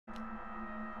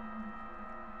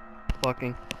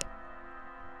fucking.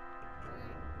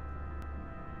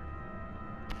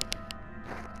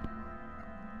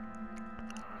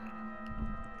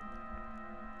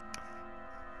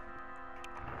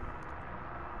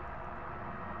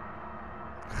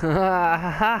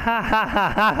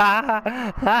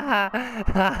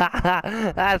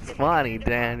 That's funny,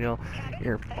 Daniel.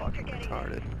 You're fucking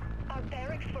retarded. Our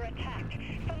barracks were attacked.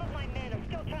 Some of my men are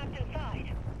still trapped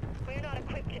inside. We're not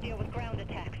equipped to deal with ground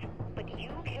attacks. But you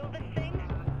kill this thing,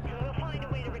 and we'll find a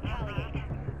way to retaliate.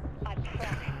 I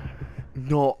promise.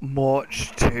 Not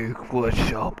much to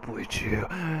catch up with you.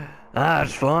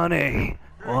 That's funny.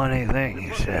 Funny thing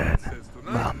you said.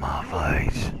 About my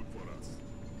face.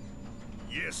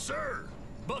 Yes, sir.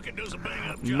 Bucket does a bang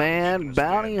up job. Man,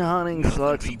 bounty hunting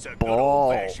sucks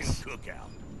balls.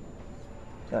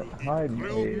 That hide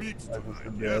me. I was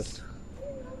the best.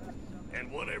 And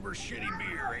whatever shitty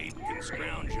beer Aiden can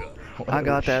scrounge up. I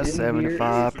got that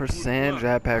 75%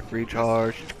 jetpack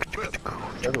recharge.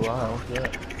 So do I. What's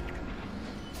that?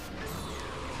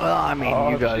 Well, I mean, Oh,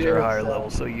 you guys shit. are higher level,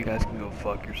 so you guys can go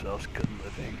fuck yourselves. Good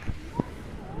living.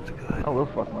 It's good. I will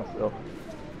fuck myself.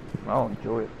 I'll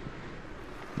enjoy it.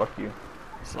 Fuck you.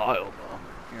 Style bomb.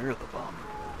 You're the bomb.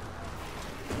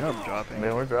 You know I'm dropping.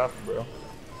 Man, we're dropping, bro.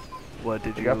 What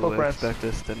did You you got footprints. expect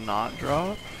us to not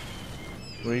drop?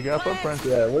 We got footprints.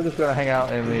 Yeah, we're just gonna hang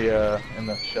out in the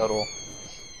shuttle.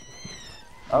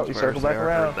 Oh, you circle back I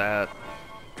around. heard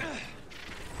that.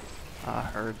 I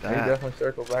heard He that. definitely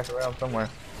circled back around somewhere.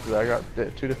 'Cause I got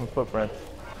two different footprints.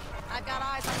 I've got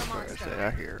eyes on the Where is monster. it?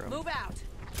 I hear him. Move out.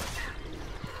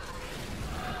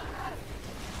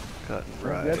 Cutting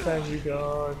Right. right. That time you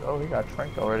got. Oh, he got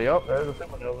tranked already. Oh, there's a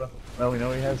supernova. Well, we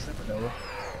know he has supernova.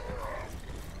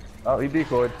 Oh, he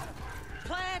decoyed.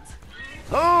 Plant.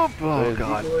 Oh, So oh there's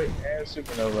god. decoy and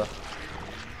supernova.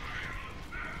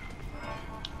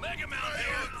 Mega Mount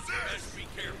here. Best be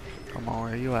careful. Come on,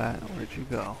 where you at? Where'd you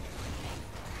go?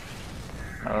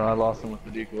 I don't know, I lost him with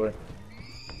the decoy.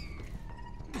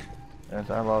 Yes,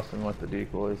 I lost him with the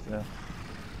decoys, yeah.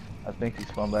 I think he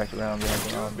spun back around.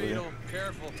 Beetle,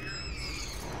 careful.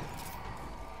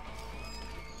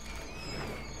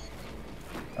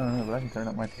 I don't know, but I can turn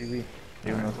up my TV.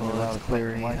 Even though it's Well, loud it's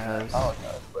clear he like has. Oh, no,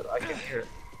 but I can hear it.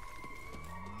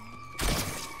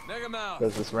 Mega Mount.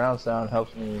 Because this round sound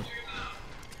helps me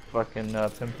fucking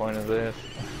pinpoint of this.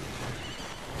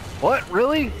 What?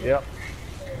 Really? Yep.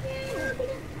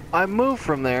 I moved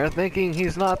from there thinking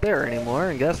he's not there anymore,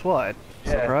 and guess what?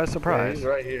 Yeah. Surprise, Yeah, surprise. he's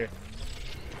right here.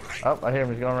 Oh, I hear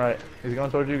him. He's going right. He's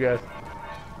going towards you guys.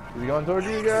 He's going towards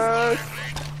you guys.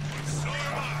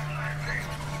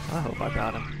 I hope I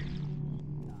got him.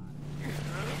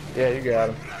 Yeah, you got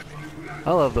him.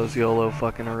 I love those YOLO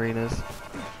fucking arenas.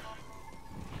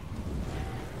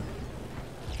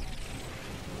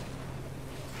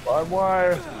 Barbed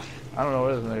wire. I don't know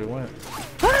where this nigga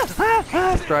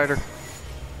went. Strider.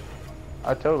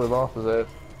 I totally lost his ass.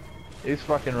 He's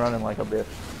fucking running like a bitch.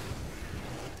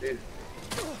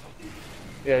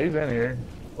 Yeah, he's in here.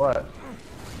 What?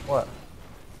 What?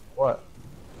 What?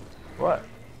 What?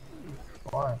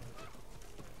 Why?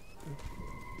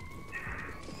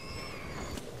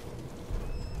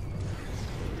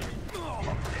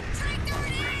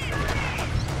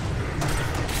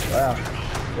 Wow.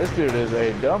 This dude is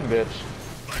a dumb bitch.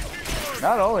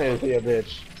 Not only is he a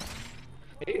bitch,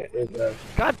 he is a...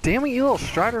 God damn it, you little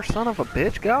Strider son of a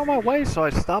bitch. Get out of my way so I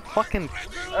stop fucking...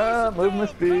 movement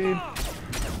speed.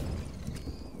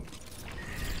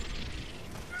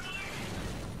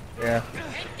 Yeah.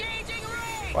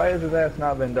 Why has his ass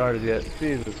not been darted yet?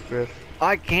 Jesus Christ.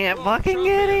 I can't fucking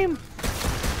get him!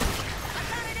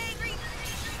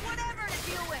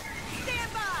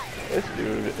 This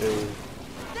dude is...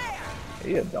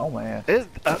 He a dumbass. Is,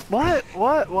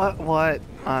 what?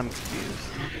 I'm confused.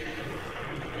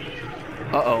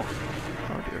 Uh-oh.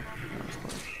 Oh dear. That was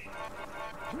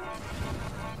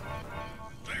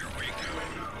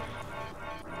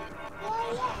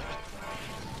close.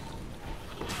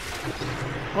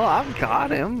 Well, I've got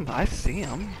him. I see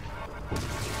him.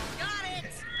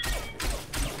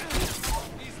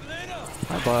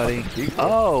 Hi, buddy.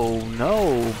 Oh,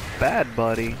 no. Bad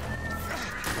buddy.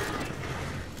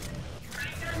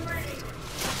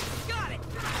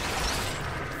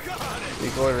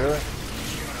 Decoy, really?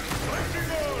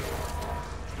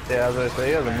 Yeah, I was gonna say,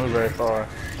 he doesn't move very far.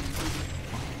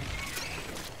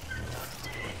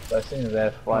 I seen his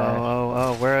ass flash.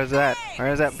 Oh, where is that?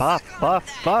 Where is that? Buff.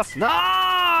 No!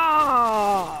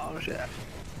 Oh, shit.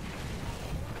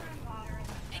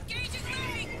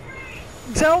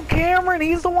 Tell Cameron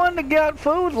he's the one that got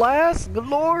food last. Good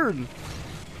lord.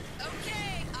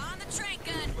 Okay, on the trank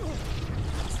gun.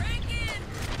 Trank in.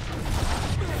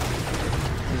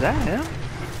 that him?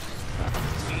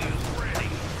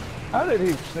 How did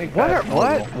he sneak What past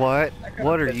Noble?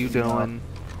 what are you doing?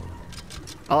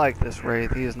 I like this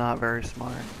Wraith. He is not very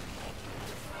smart.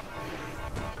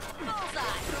 Bullseye.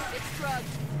 It's drugged.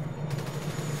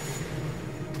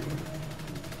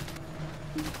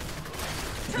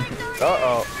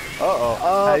 Uh-oh. Uh-oh.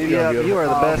 Oh, How you doing, yeah, beautiful? you are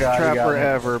the Oh, best God, you got trapper me.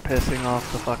 ever, pissing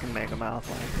off the fucking Megamouth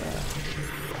like that.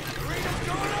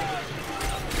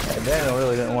 Yeah, Daniel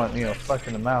really didn't want, you know,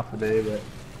 fucking the mouth today, but...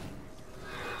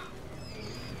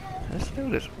 This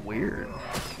dude is weird.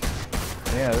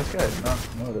 Yeah, this guy is not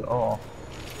smooth at all.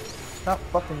 Stop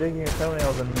fucking digging your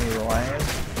toenails in me, lion.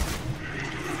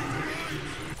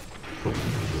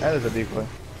 That is a decoy.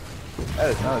 That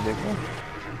is not a decoy.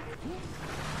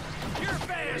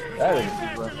 That is a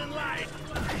decoy.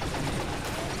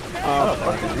 I don't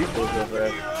fucking decoys so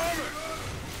fast.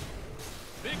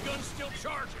 Big gun's still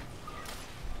charging.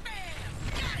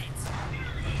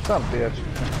 Some bitch.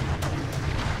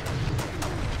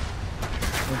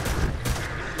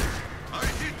 I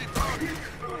hit the target.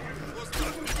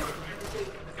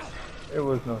 There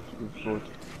was no food.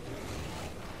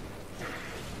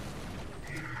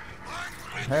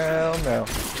 Hell no.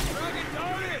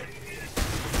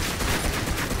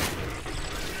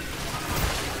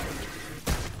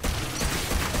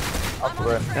 I'll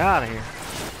swear. Get out of here.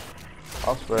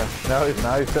 I'll swear. Now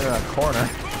he's sitting in a corner.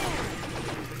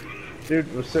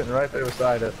 Dude was sitting right there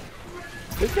beside us.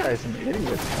 This guy's an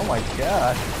idiot. Oh my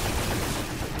god.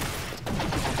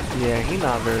 Yeah, he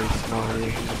not very smart.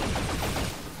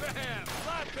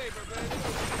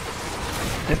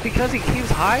 It's because he keeps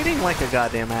hiding like a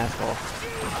goddamn asshole.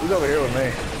 He's over here with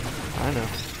me. I know. 2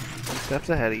 steps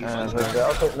ahead of you.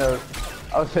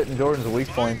 I was hitting Jordan's weak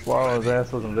points while his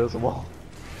ass was invisible.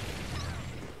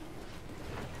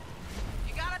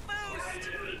 You got a boost.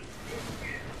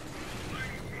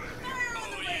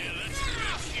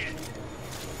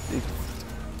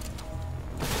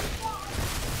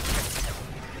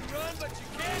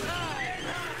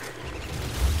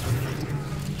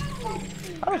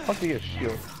 How the fuck do you get a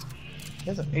shield? He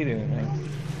doesn't need anything.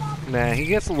 Man, he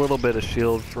gets a little bit of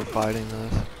shield for fighting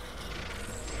us.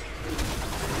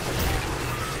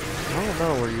 I don't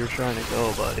know where you're trying to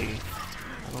go, buddy.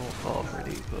 I don't fall for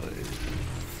decoys.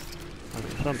 I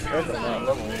mean, sometimes. That's not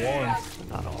level 1.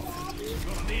 Not all.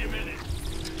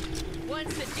 One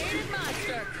sedated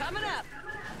monster coming up.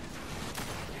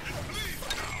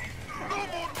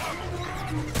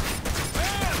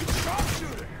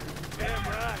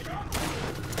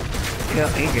 Yeah,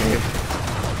 he gave.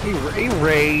 He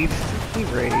raged. He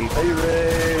raged. Hey,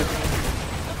 Ray.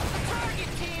 Target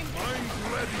team.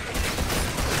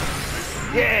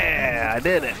 Yeah, I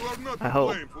did it. I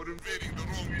hope.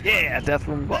 Yeah, Death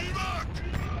Room.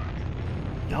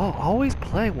 Y'all always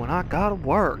play when I gotta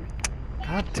work.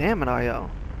 God damn it, IO.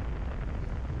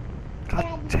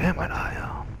 God damn it,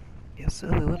 IO. You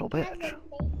silly little bitch.